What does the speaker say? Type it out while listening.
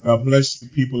God bless you,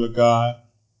 people of God.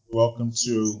 Welcome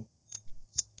to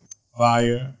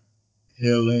Fire,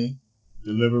 Healing,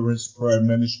 Deliverance Prayer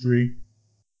Ministry.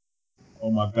 Oh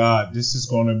my God, this is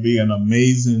going to be an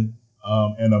amazing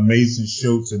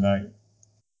show tonight.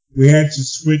 We had to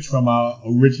switch from our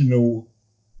original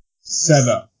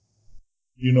setup.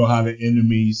 You know how the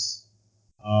enemy's,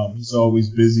 he's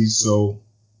always busy. So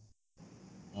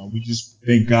we just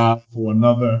thank God for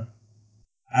another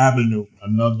avenue,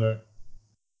 another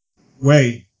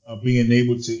way of being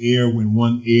able to air when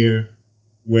one air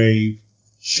wave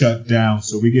shut down.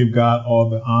 So we give God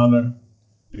all the honor,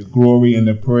 the glory, and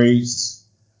the praise.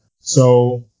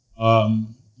 So,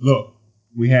 look,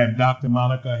 we have Dr.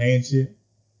 Monica Hanchett.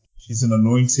 She's an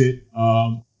anointed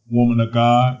woman of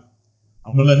God.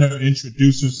 I'm gonna let her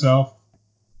introduce herself.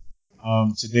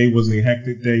 Today was a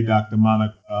hectic day, Dr.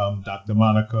 Monica. Dr.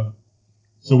 Monica.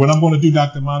 So what I'm going to do,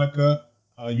 Dr. Monica,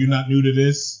 you're not new to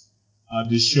this.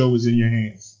 This show is in your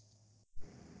hands.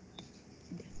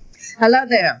 Hello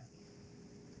there,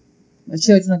 my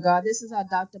children of God. This is our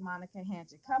Dr. Monica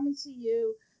Hancher coming to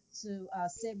you to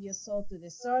save your soul through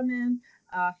this sermon,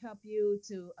 help you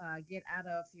to get out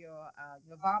of your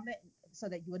vomit so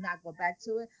that you will not go back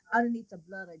to it underneath the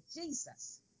blood of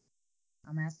Jesus.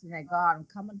 I'm asking that God, I'm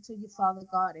coming to you, Father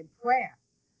God, in prayer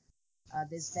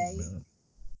this day, Amen.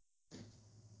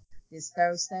 this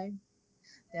Thursday,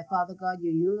 that Father God,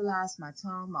 you utilize my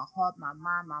tongue, my heart, my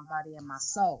mind, my body, and my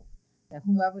soul, that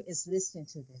whoever is listening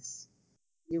to this,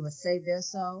 you will save their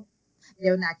soul. They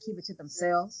will not keep it to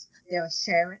themselves. They will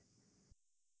share it.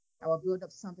 I will build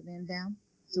up something in them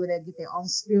so they'll get their own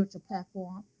spiritual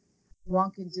platform.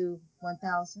 One can do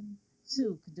 1,000,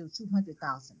 two can do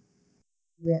 200,000.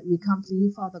 We come to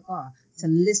you, Father God, to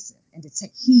listen and to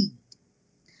take heed.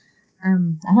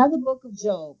 I have the book of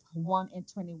Job 1 and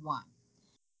 21,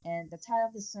 and the title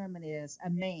of the sermon is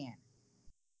A Man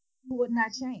Who Would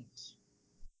Not Change.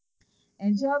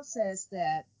 And Job says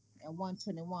that in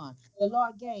 121, the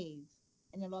Lord gave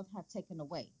and the Lord hath taken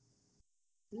away.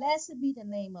 Blessed be the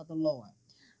name of the Lord.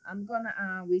 I'm going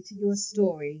to read to you a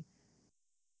story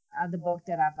of the book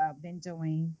that I've been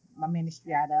doing my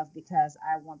ministry out of because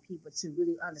I want people to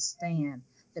really understand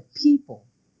the people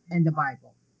in the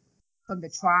Bible, from the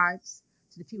tribes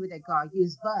to the people that God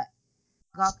used, but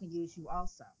God can use you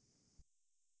also.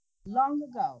 Long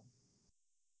ago,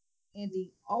 in the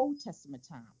Old Testament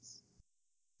times,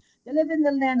 there lived in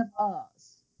the land of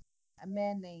Uz a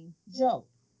man named Job.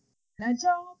 Now,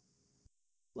 Job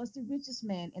was the richest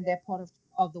man in that part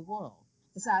of the world.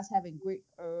 Besides having great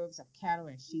herds of cattle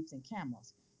and sheep and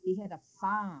camels, he had a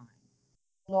fine,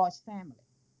 large family,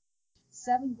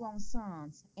 seven grown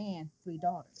sons and three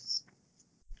daughters.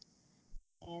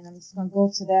 And I'm just going to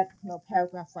go to that little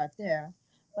paragraph right there.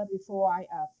 But before I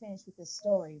finish with this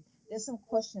story, there's some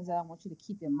questions that I want you to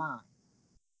keep in mind.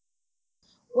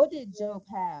 What did Job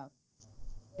have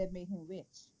that made him rich?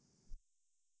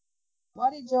 Why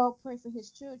did Job pray for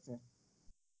his children?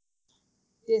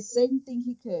 Did Satan think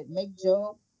he could make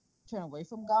Job turn away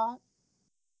from God?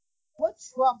 What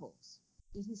troubles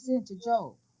did he send to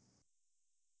Job?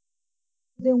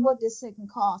 Then what did Satan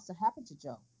cause to happen to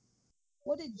Job?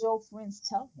 What did Job's friends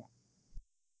tell him?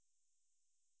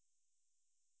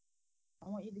 I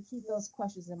want you to keep those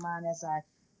questions in mind as I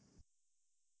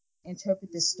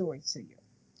interpret this story to you.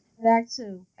 Back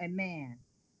to a man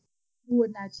who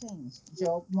would not change.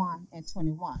 Job 1 and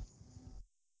 21.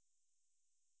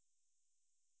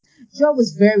 Job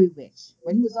was very rich,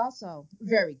 but he was also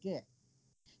very good.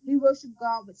 He worshiped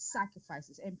God with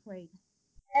sacrifices and prayed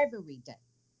every day.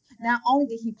 Not only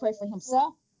did he pray for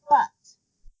himself, but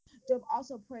Job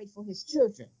also prayed for his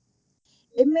children.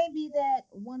 It may be that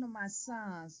one of my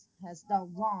sons has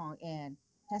done wrong and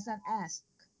has not asked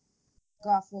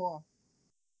God for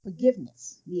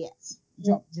forgiveness yet.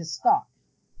 Job just thought.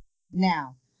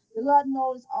 Now, the Lord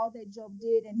knows all that Job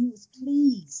did, and he was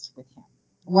pleased with him.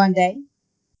 One day,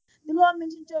 the Lord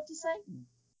mentioned Job to Satan.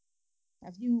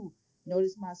 Have you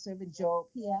noticed my servant Job?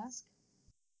 He asked.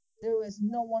 There is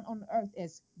no one on earth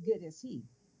as good as he,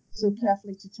 so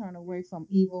carefully to turn away from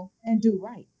evil and do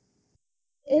right.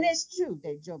 It is true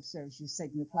that Job serves you,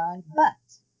 Satan replied, but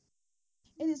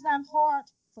it is not hard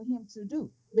for him to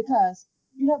do because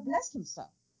you have blessed him so.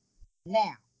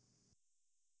 Now,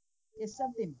 if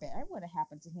something bad were to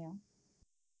happen to him,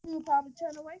 he would probably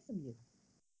turn away from you.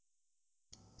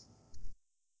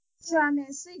 Try me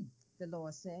and see, the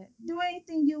Lord said. Do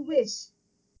anything you wish.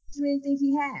 Do anything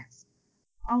he has.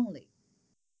 Only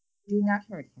do not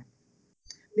hurt him.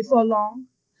 Before long,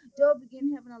 Job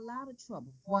began having a lot of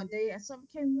trouble. One day, a servant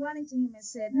came running to him and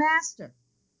said, Master,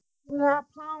 we are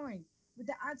plowing with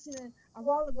the oxen a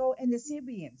while ago and the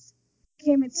Syrians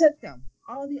came and took them.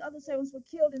 All the other servants were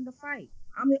killed in the fight.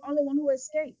 I'm the only one who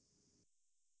escaped.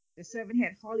 The servant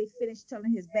had hardly finished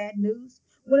telling his bad news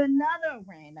when another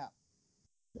ran up,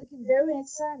 looking very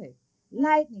excited.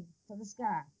 Lightning from the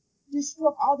sky just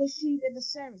struck all the sheep and the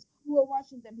servants who were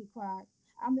watching them, he cried.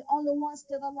 I'm the only one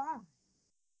still alive.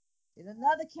 Then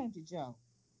another came to Job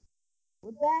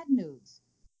with bad news.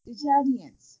 The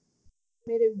Chaldeans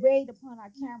made a raid upon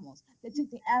our camels. They took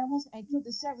the animals and killed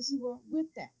the servants who were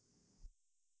with them.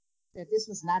 That this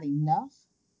was not enough,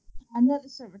 another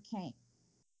servant came,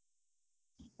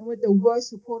 and with the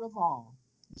worst report of all,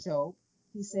 Job,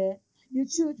 he said, your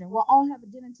children will all have a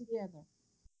dinner together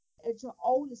at your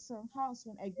oldest son's house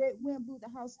when a great wind blew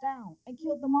the house down and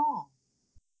killed them all.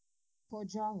 Poor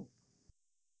Job.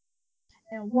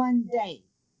 In one day,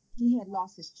 he had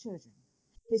lost his children,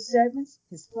 his servants,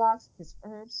 his flocks, his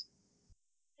herbs,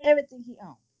 everything he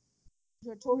owned.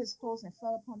 He tore his clothes and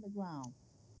fell upon the ground.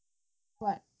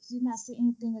 But he did not say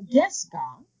anything against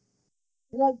God.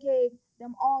 The Lord gave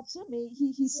them all to me,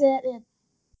 he said, and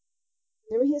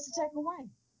they were his to take away.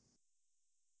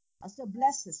 I still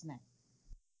bless his name.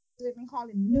 Stephen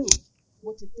Harley knew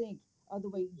what to think of the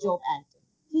way Job acted.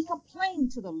 He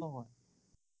complained to the Lord.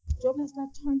 Job has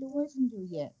not turned away from you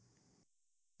yet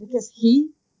because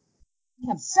he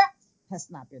himself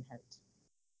has not been hurt.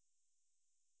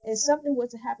 If something were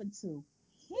to happen to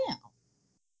him,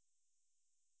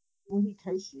 will he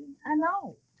curse you? I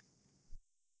know.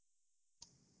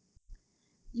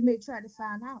 You may try to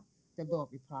find out, the Lord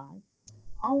replied.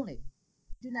 Only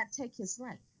do not take his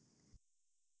life.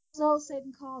 So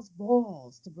Satan caused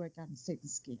boils to break out in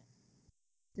Satan's skin,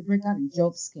 to break out in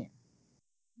Job's skin.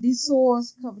 These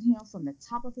sores covered him from the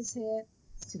top of his head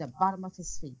to the bottom of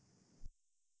his feet.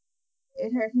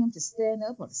 It hurt him to stand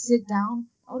up or to sit down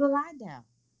or to lie down.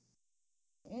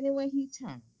 Anywhere he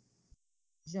turned,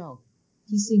 Job,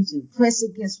 he seemed to press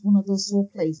against one of those sore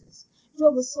places.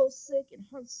 Job was so sick and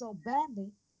hurt so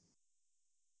badly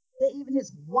that even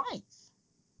his wife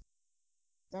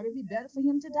thought it'd be better for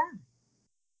him to die.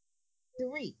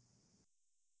 3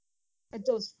 of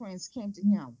Job's friends came to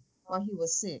him while he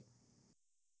was sick.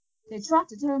 They tried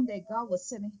to tell him that God was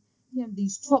sending him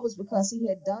these troubles because he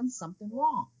had done something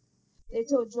wrong. They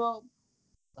told Job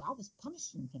God was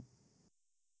punishing him.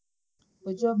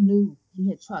 But Job knew he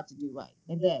had tried to do right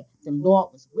and that the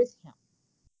Lord was with him.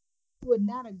 He would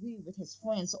not agree with his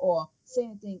friends or say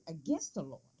anything against the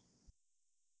Lord.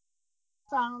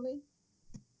 Finally,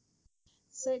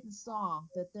 Satan saw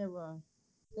that there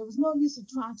was no use in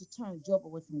trying to turn Job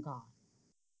away from God.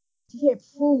 He had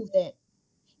proved that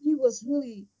he was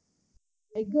really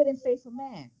a good and faithful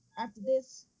man. After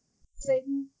this,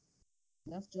 Satan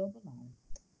left Job alone.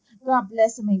 God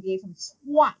blessed him and gave him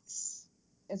twice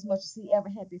as much as he ever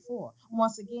had before.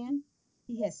 Once again,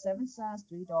 he had 7 sons,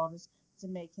 3 daughters to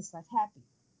make his life happy,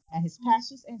 and his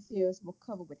pastures and fields were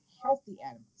covered with healthy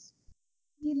animals.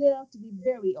 He lived to be a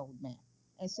very old man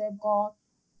and served God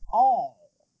all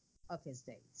of his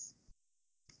days.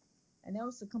 And that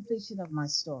was the completion of my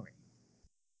story.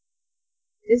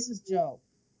 This is Job.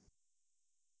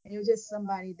 And it was just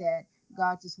somebody that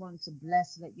God just wanted to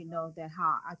bless, let you know that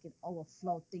how I can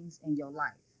overflow things in your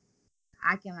life.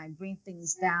 I can like bring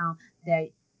things down that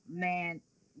man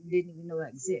didn't even know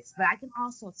exist. But I can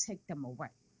also take them away.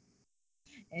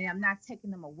 And I'm not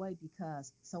taking them away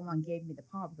because someone gave me the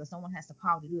power, because no one has the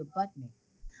power to do it but me.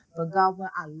 But God will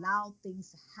allow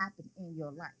things to happen in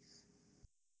your life.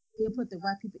 He'll put the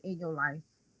right people in your life.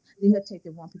 Then he'll take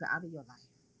the wrong people out of your life.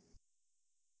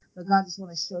 But God just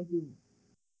want to show you,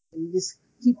 you just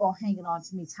keep on hanging on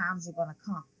to me. Times are going to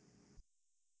come.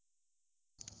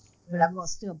 But I'm going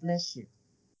to still bless you.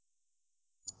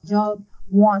 Job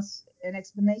wants an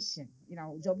explanation.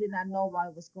 Job did not know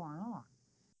what was going on.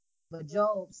 But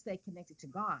Job stayed connected to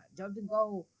God. Job didn't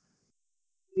go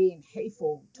being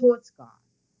hateful towards God.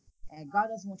 And God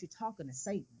doesn't want you talking to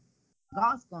Satan.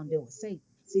 God's going to deal with Satan.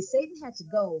 See, Satan had to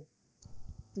go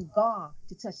through God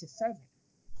to touch his servant.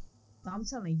 So I'm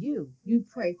telling you, you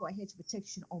pray for a hedge of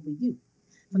protection over you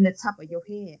from the top of your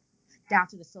head down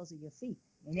to the soles of your feet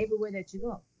and everywhere that you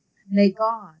go. May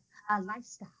God a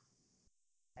lifestyle,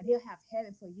 and he'll have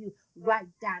heaven for you right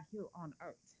down here on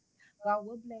earth. God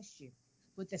will bless you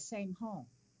with the same home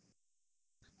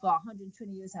for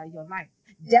 120 years out of your life.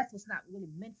 Death was not really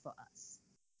meant for us.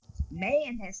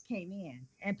 Man has came in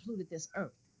and polluted this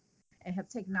earth and have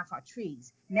taken off our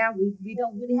trees. Now we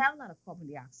don't really have a lot of carbon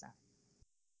dioxide.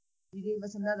 You give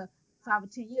us another 5 or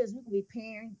 10 years, we could be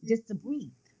paying just to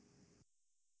breathe.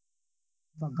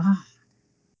 But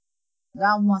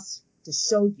God wants to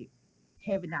show you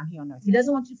heaven down here on earth. He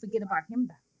doesn't want you to forget about him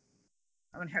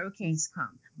though. When hurricanes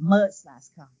come, mudslides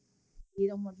come, He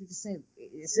don't want you to say,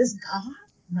 is this God?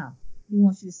 No. He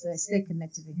wants you to stay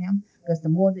connected to him, because the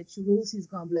more that you lose, he's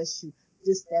going to bless you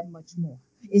just that much more.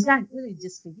 It's not really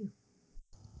just for you.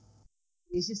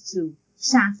 It's just to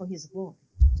shine for his glory,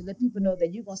 to let people know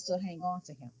that you're going to still hang on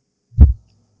to him.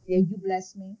 Yeah, you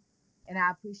blessed me, and I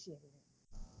appreciated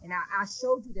it. And I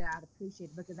showed you that I'd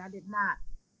appreciate it, because I did not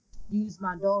use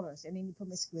my daughters in any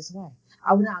promiscuous way.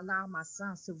 I would not allow my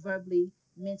sons to verbally,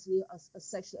 mentally, or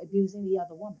sexually abuse any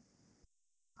other woman.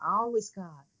 I always,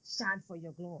 God, shine for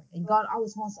your glory. And God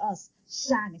always wants us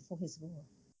shining for his glory.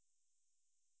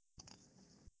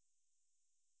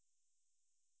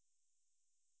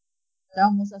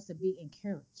 God wants us to be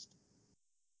encouraged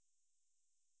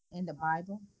in the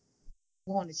Bible,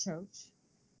 going to church,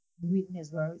 reading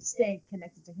his word, staying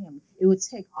connected to him. It would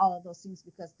take all of those things,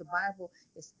 because the Bible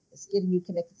is getting you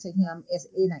connected to him as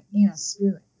in an inner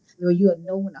spirit, where you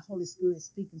know when the Holy Spirit is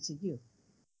speaking to you.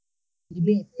 You're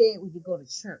being fed when you go to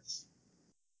church.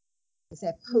 It's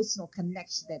that personal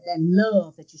connection, that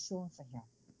love that you're showing for him.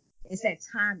 It's that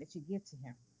time that you give to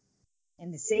him.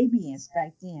 And the Sabians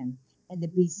back then, in the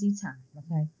BC time,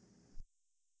 okay,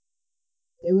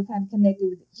 they were kind of connected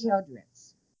with the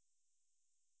Chaldeans.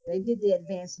 They did the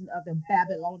advancement of the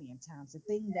Babylonian times, the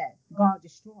thing that God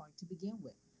destroyed to begin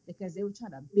with, because they were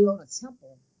trying to build a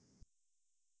temple,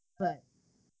 but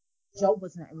Job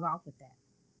wasn't involved with that.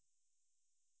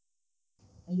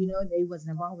 And you know they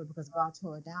wasn't involved with it because God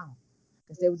tore it down,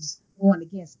 because they were just going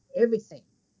against everything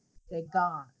that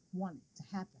God wanted to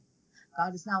happen.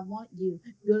 God does not want you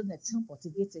building a temple to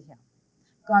get to him.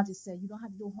 God just said, you don't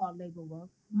have to do hard labor work.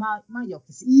 My yoke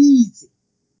is easy.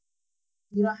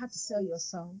 You don't have to sell your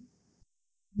soul.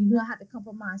 You don't have to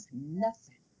compromise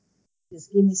nothing.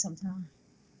 Just give me some time.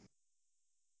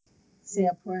 Say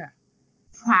a prayer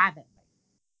privately.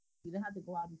 You don't have to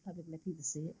go out in public and let people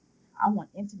see it. I want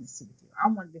intimacy with you. I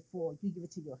want it before you give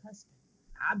it to your husband.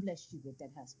 I bless you with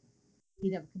that husband. He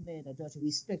never committed adultery.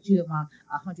 Respect you among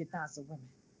 100,000 women.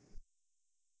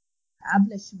 I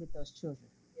bless you with those children,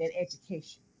 that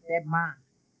education, that mind,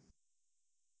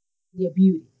 your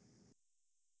beauty,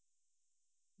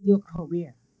 your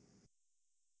career.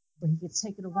 But he can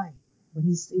take it away when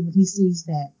he sees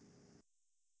that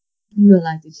you are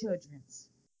like the children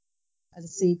of the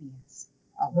Sabians.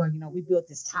 Well, we built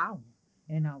this tower,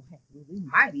 and hey, we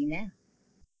mighty now.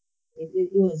 It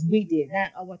was we did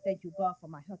not. Oh, well, thank you, God, for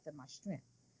my health and my strength.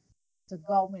 So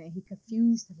God went and he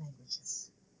confused the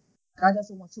languages. God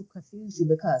doesn't want to confuse you,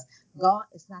 because God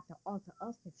is not the author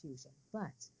of confusion.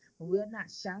 But when we're not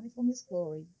shining from his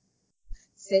glory,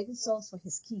 saving souls for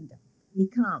his kingdom, he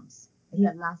comes and he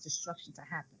allows destruction to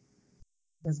happen.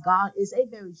 Because God is a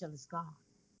very jealous God.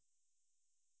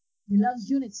 He loves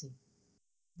unity,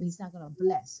 but he's not going to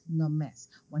bless no mess.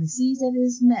 When he sees that it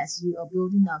is mess you are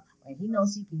building up, and he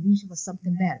knows he can use you for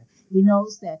something better, he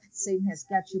knows that Satan has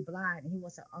got you blind and he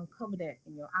wants to uncover that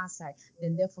in your eyesight,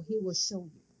 then therefore he will show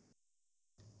you.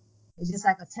 It's just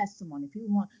like a testimony. If you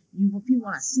want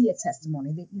to see a testimony,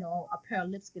 a pair of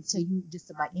lips can tell you just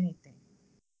about anything.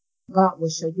 God will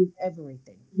show you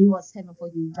everything. He wants heaven for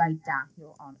you right down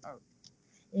here on earth.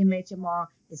 MHMR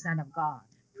is not of God.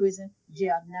 Prison,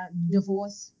 jail,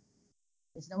 divorce.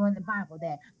 There's nowhere in the Bible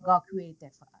that God created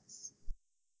that for us.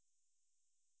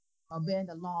 Obeying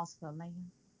the laws of the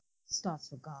land starts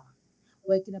with God.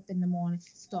 Waking up in the morning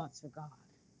starts with God.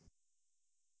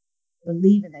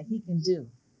 Believing that he can do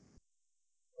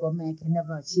what man can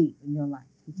never achieve in your life.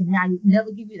 He can now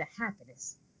never give you the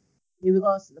happiness, in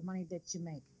regards to the money that you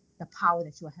make, the power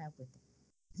that you'll have with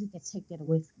it. He can take that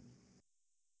away from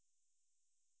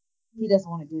you. He doesn't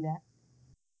want to do that.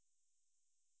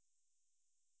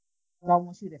 God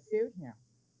wants you to fear him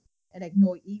and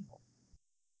ignore evil.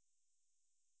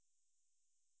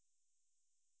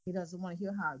 He doesn't want to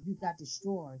hear how you got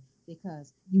destroyed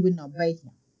because you wouldn't obey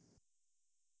him.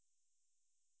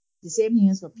 The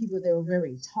Sabians were people that were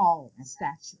very tall and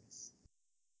statuous.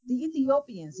 The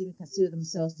Ethiopians even consider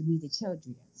themselves to be the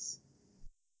Chaldeans.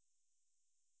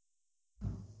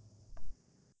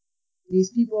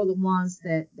 These people are the ones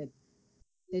that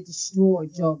destroyed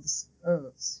Job's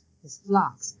herds, his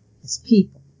flocks, his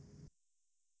people.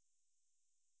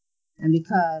 And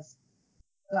because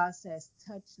God says,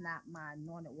 touch not my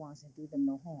anointed ones and do them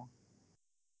no harm.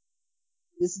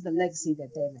 This is the legacy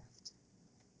that they left.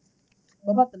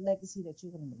 What about the legacy that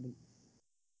you're going to leave?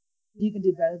 You can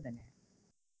do better than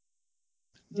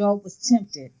that. Job was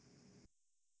tempted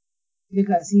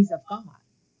because he's of God.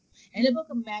 In the book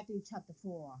of Matthew, chapter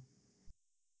 4,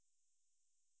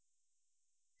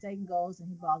 Satan goes and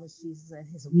he bothers Jesus at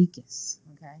his weakest.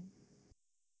 Okay?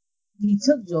 He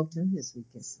took Job to his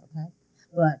weakest. Okay?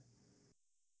 But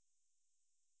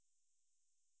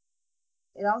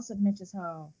it also mentions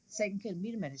how Satan couldn't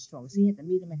meet him at his strongest. He had to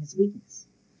meet him at his weakness.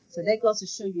 So that goes to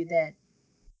show you that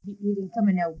he didn't come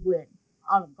in there with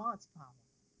all of God's power.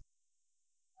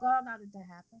 God allowed it to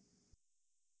happen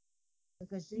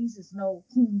because Jesus knows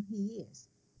whom he is.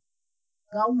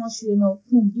 God wants you to know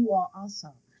whom you are also.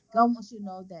 God wants you to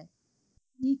know that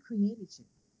he created you.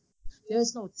 There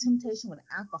is no temptation with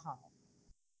alcohol,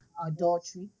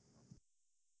 adultery,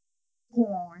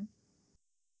 porn,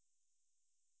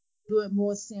 doing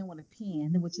more sin with a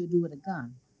pen than what you do with a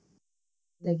gun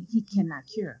that he cannot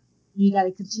cure. You got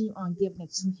to continue on giving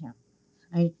it to him.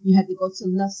 And you have to go to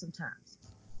lust sometimes.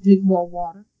 Drink more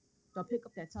water. Don't pick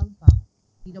up that telephone.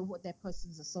 You know what that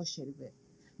person is associated with.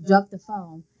 Drop the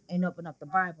phone and open up the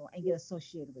Bible and get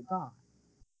associated with God.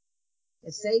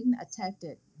 If Satan attacked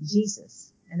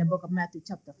Jesus in the book of Matthew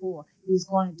chapter 4, he's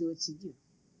going to do it to you.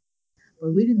 But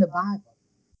reading the Bible,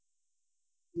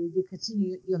 you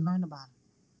continue, you'll learn about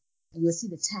it. And you'll see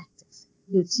the tactics.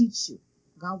 He'll teach you.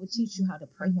 God will teach you how to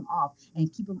pray him off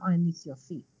and keep him underneath your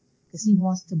feet. Because he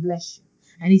wants to bless you.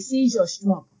 And he sees your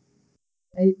struggle.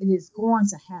 It is going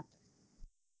to happen.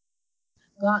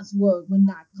 God's word will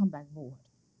not come back void.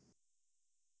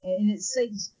 And it's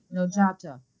Satan's job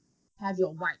to have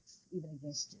your wife even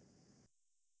against you.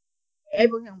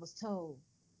 Abraham was told,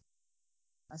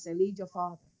 I said, leave your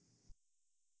father.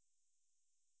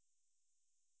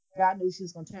 God knew she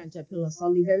was going to turn into a pillar, so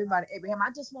leave everybody. Abraham,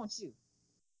 I just want you.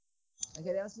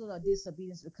 Okay, that was a little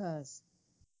disobedience because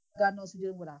God knows we're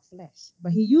dealing with our flesh.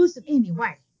 But he used it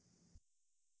anyway.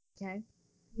 Okay?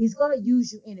 He's going to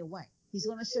use you anyway. He's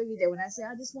going to show you that when I say,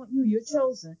 I just want you, you're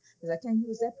chosen. Because I can't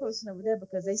use that person over there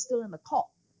because they're still in the cult.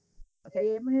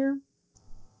 Okay, Abraham?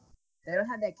 They don't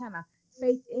have that kind of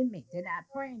faith in me. They're not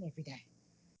praying every day.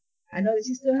 I know that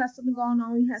you still have something going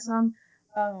on. You have some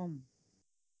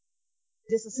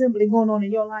disassembly going on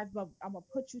in your life, but I'm going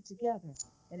to put you together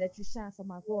and let you shine for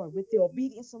my glory. With the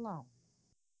obedience alone,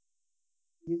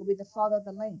 you will be the father of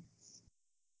the land.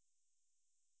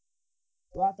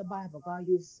 Throughout the Bible, God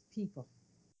used people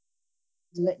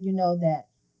to let you know that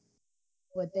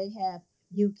what they have,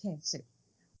 you can too.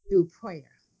 Through prayer,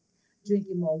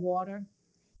 drinking more water,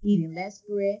 eating less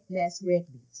bread, less red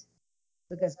meat.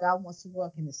 Because God wants to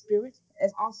work in the spirit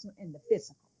as also in the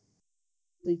physical.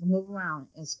 So you can move around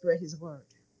and spread his word.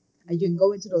 And you can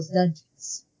go into those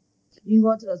dungeons. You can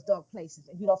go into those dark places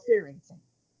and you don't fear anything.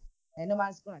 And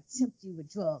nobody's going to tempt you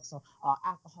with drugs or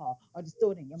alcohol or just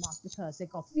throw it in your mouth because they're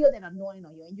going to feel that anointing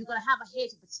on you. And you're going to have a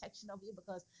hedge of protection over you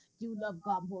because you love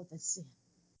God more than sin.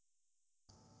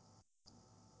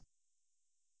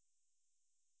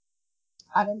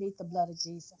 Underneath the blood of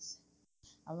Jesus,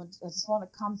 I just want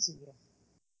to come to you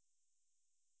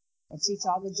and teach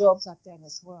all the Jobs out there in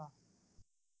this world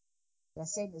that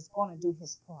Satan is going to do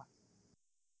his part.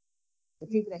 The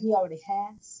people that he already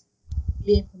has,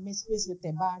 being promiscuous with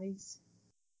their bodies,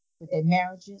 with their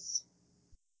marriages,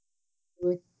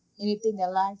 with anything in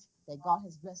their life that God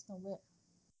has blessed them with,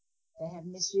 they have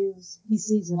misused. He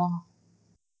sees it all.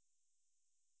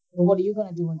 But what are you going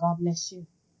to do when God bless you?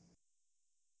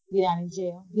 You're not in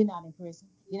jail. You're not in prison.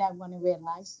 You're not running red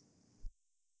lights.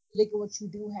 Look at what you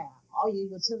do have. All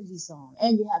your utilities on.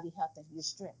 And you have your health and your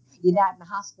strength. You're not in the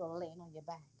hospital laying on your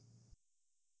back.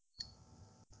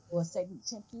 Will Satan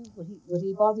tempt you? Will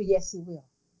he bother you? Yes, he will.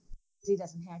 He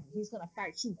doesn't have you. He's going to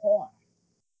fight you hard.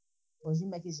 Because you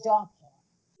make his job hard.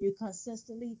 You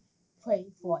consistently pray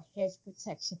for a hedge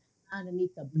protection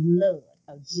underneath the blood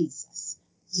of Jesus.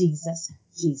 Jesus,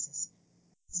 Jesus.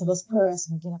 So those prayers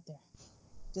can get up there.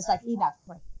 Just like Enoch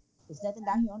prayed. There's nothing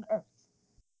down here on earth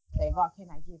that God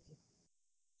cannot give you.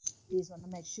 He just want to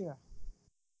make sure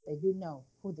that you know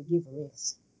who the giver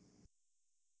is.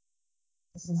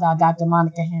 This is our Dr.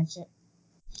 Monica Hanchett.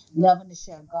 Loving to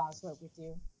share God's word with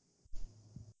you.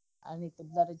 Underneath the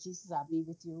blood of Jesus, I'll be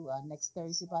with you next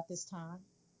Thursday about this time.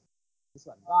 It's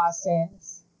what God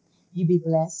says. You be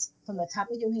blessed from the top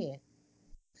of your head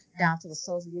down to the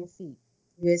soles of your feet.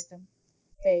 Wisdom,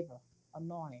 favor,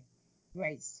 anointing,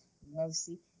 grace,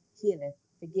 mercy, healing,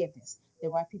 forgiveness. They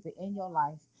want people in your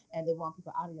life and they want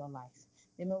people out of your life.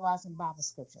 Memorizing Bible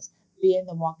scriptures, being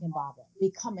the walking Bible,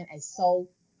 becoming a sold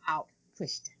out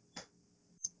Christian.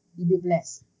 You be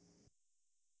blessed.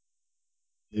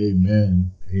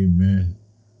 Amen. Amen.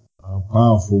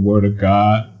 Powerful word of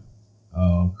God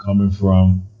coming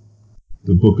from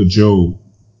the book of Job.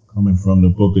 Coming from the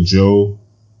book of Job.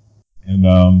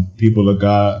 And people of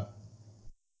God,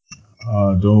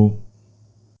 don't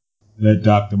let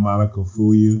Dr. Monica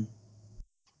fool you.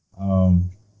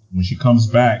 When she comes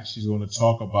back, she's going to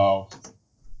talk about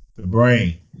the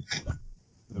brain.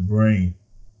 The brain.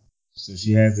 So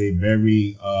she has a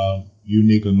very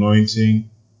unique anointing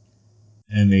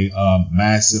and a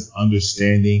massive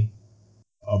understanding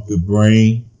of the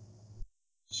brain.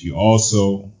 She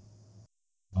also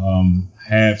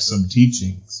have some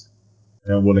teachings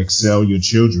that will excel your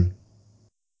children.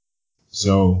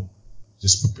 So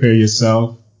just prepare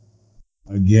yourself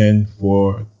again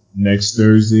for next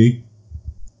Thursday.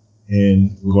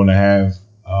 And we're going to have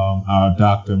our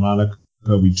Dr. Monica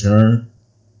return.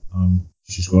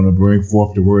 She's going to bring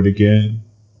forth the word again,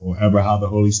 or ever how the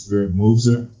Holy Spirit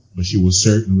moves her. But she will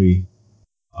certainly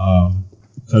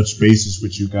touch bases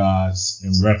with you guys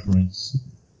in reference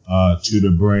to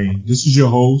the brain. This is your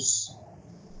host,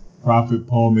 Prophet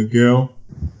Paul McGill.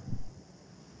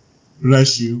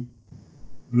 Bless you,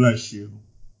 bless you,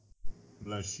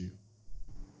 bless you.